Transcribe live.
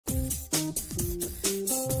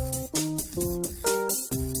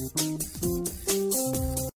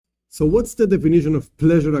So what's the definition of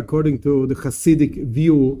pleasure according to the Chassidic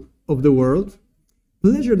view of the world?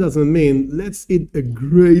 Pleasure doesn't mean let's eat a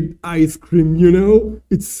great ice cream,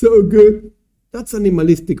 it's so good. That's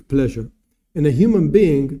animalistic pleasure. And a human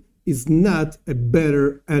being is not a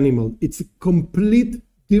better animal. It's a complete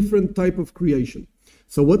different type of creation.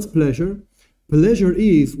 So what's pleasure? Pleasure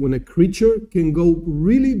is when a creature can go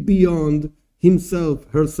really beyond himself,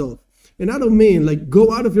 herself. And I don't mean like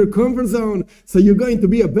go out of your comfort zone so you're going to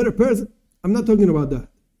be a better person. I'm not talking about that.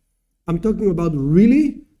 I'm talking about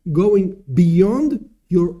really going beyond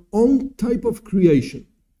your own type of creation.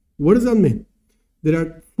 What does that mean? There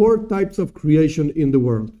are 4 types of creation in the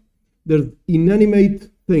world. There's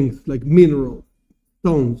inanimate things like minerals,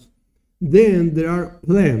 stones. Then there are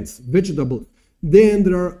plants, vegetables. Then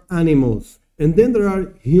there are animals. And then there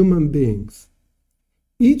are human beings.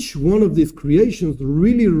 Each one of these creations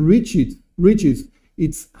really reaches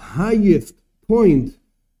its highest point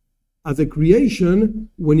as a creation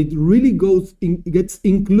when it really gets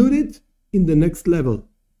included in the next level.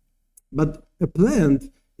 But a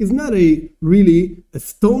plant is not really a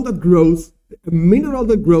stone that grows, a mineral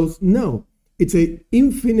that grows. No, it's an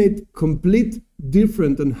infinite, complete,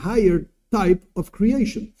 different and higher type of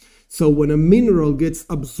creation. So when a mineral gets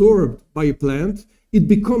absorbed by a plant, it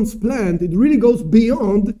becomes plant. It really goes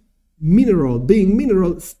beyond mineral. Being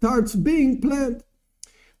mineral starts being plant.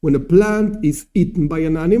 When a plant is eaten by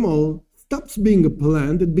an animal, stops being a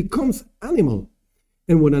plant, it becomes animal.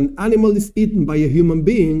 And when an animal is eaten by a human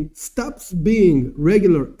being, stops being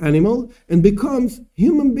regular animal and becomes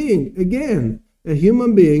human being. Again, a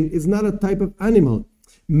human being is not a type of animal.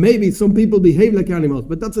 Maybe some people behave like animals,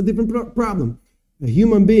 but that's a different problem. A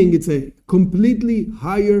human being, it's a completely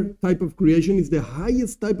higher type of creation. It's the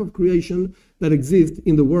highest type of creation that exists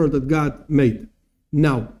in the world that God made.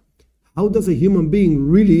 Now, how does a human being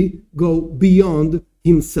really go beyond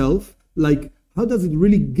himself? Like, how does it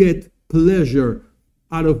really get pleasure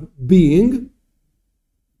out of being?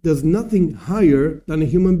 There's nothing higher than a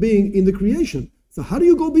human being in the creation. So how do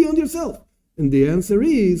you go beyond yourself? And the answer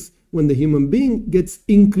is when the human being gets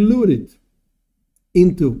included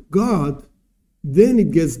into God, then it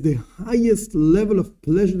gets the highest level of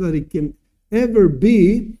pleasure that it can ever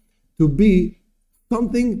be, to be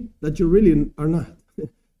something that you really are not,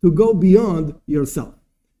 to go beyond yourself.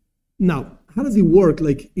 Now, how does it work,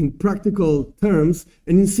 like in practical terms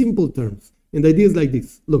and in simple terms? And the idea is like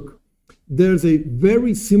this. Look, there's a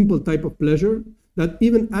very simple type of pleasure that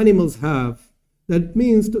even animals have. That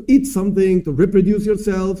means to eat something, to reproduce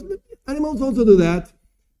yourself. Animals also do that.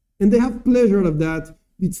 And they have pleasure out of that.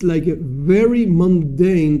 It's like a very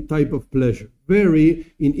mundane type of pleasure.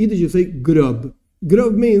 Very, in Yiddish you say grub.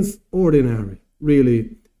 Grub means ordinary,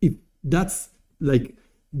 really. If that's like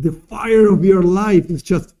the fire of your life is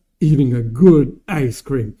just eating a good ice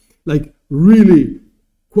cream. Like really,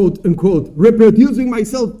 quote unquote, reproducing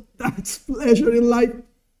myself, that's pleasure in life.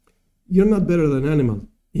 You're not better than animals.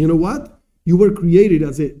 You know what? You were created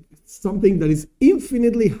as something that is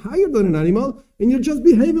infinitely higher than an animal, and you're just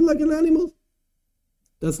behaving like an animal.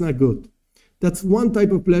 That's not good. That's one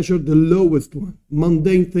type of pleasure, the lowest one.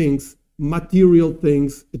 Mundane things, material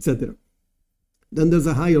things, etc. Then there's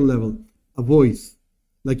a higher level, a voice.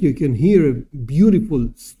 Like you can hear a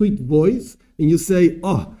beautiful, sweet voice, and you say,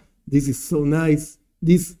 oh, this is so nice.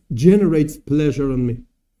 This generates pleasure on me.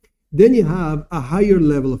 Then you have a higher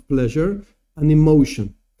level of pleasure, an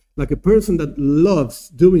emotion. Like a person that loves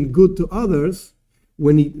doing good to others,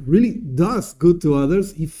 when he really does good to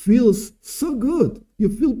others, he feels so good. You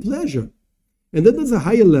feel pleasure. And then there's a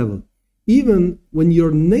higher level. Even when your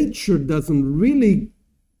nature doesn't really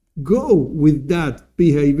go with that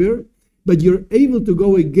behavior, but you're able to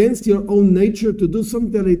go against your own nature to do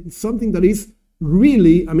something that is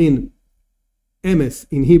really, emes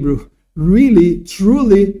in Hebrew, really,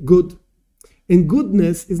 truly good. And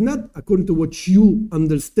goodness is not according to what you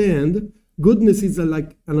understand. Goodness is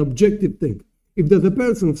like an objective thing. If there's a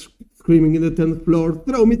person screaming in the 10th floor,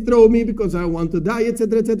 throw me because I want to die,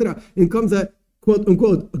 etc., and comes a quote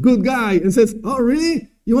unquote a good guy and says, oh really?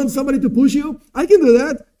 You want somebody to push you? I can do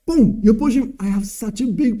that. Boom, you push him. I have such a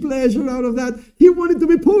big pleasure out of that. He wanted to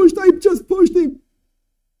be pushed. I just pushed him.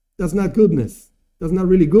 That's not goodness. That's not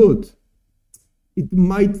really good. It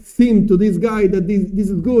might seem to this guy that this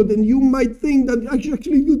is good, and you might think that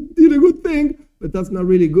actually you did a good thing, but that's not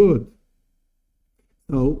really good.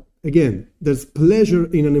 So again, there's pleasure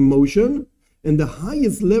in an emotion, and the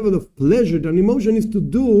highest level of pleasure in an emotion is to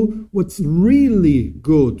do what's really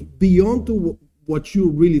good, beyond to what you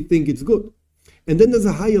really think is good. And then there's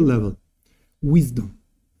a higher level, wisdom.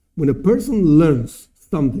 When a person learns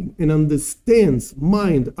something and understands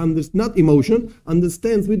mind, not emotion,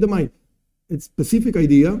 understands with the mind. It's specific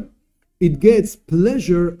idea. It gets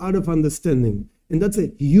pleasure out of understanding. And that's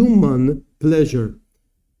a human pleasure.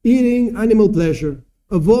 Eating, animal pleasure.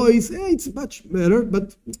 A voice, it's much better,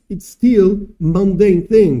 but it's still mundane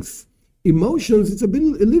things. Emotions, it's a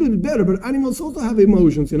little bit better, but animals also have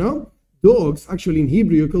emotions, Dogs, actually in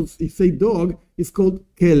Hebrew, you say dog, is called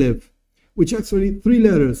kelev, which actually 3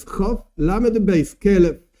 letters, Chav, Lamed, and Beis,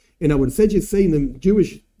 kelev. And our sages say in the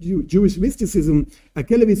Jewish mysticism, a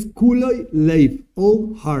kelev is kuloi leiv,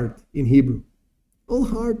 all heart in Hebrew. All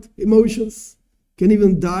heart, emotions, can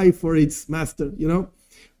even die for its master,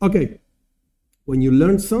 Okay, when you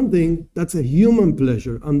learn something, that's a human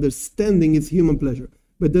pleasure. Understanding is human pleasure.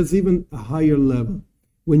 But there's even a higher level.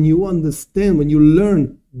 When you understand, when you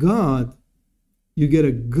learn God, you get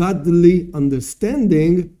a godly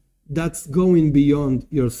understanding that's going beyond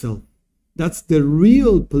yourself. That's the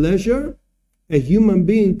real pleasure a human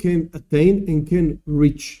being can attain and can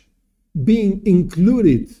reach. Being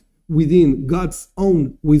included within God's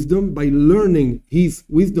own wisdom by learning His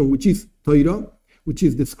wisdom, which is Torah, which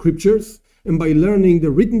is the scriptures, and by learning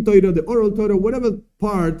the written Torah, the oral Torah, whatever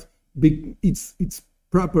part it's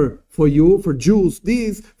proper for you, for Jews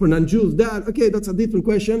this, for non-Jews that. Okay, that's a different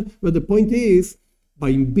question, but the point is,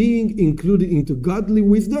 by being included into godly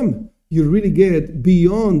wisdom, you really get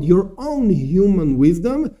beyond your own human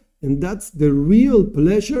wisdom, and that's the real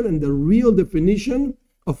pleasure and the real definition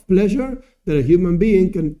of pleasure that a human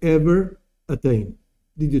being can ever attain.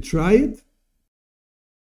 Did you try it?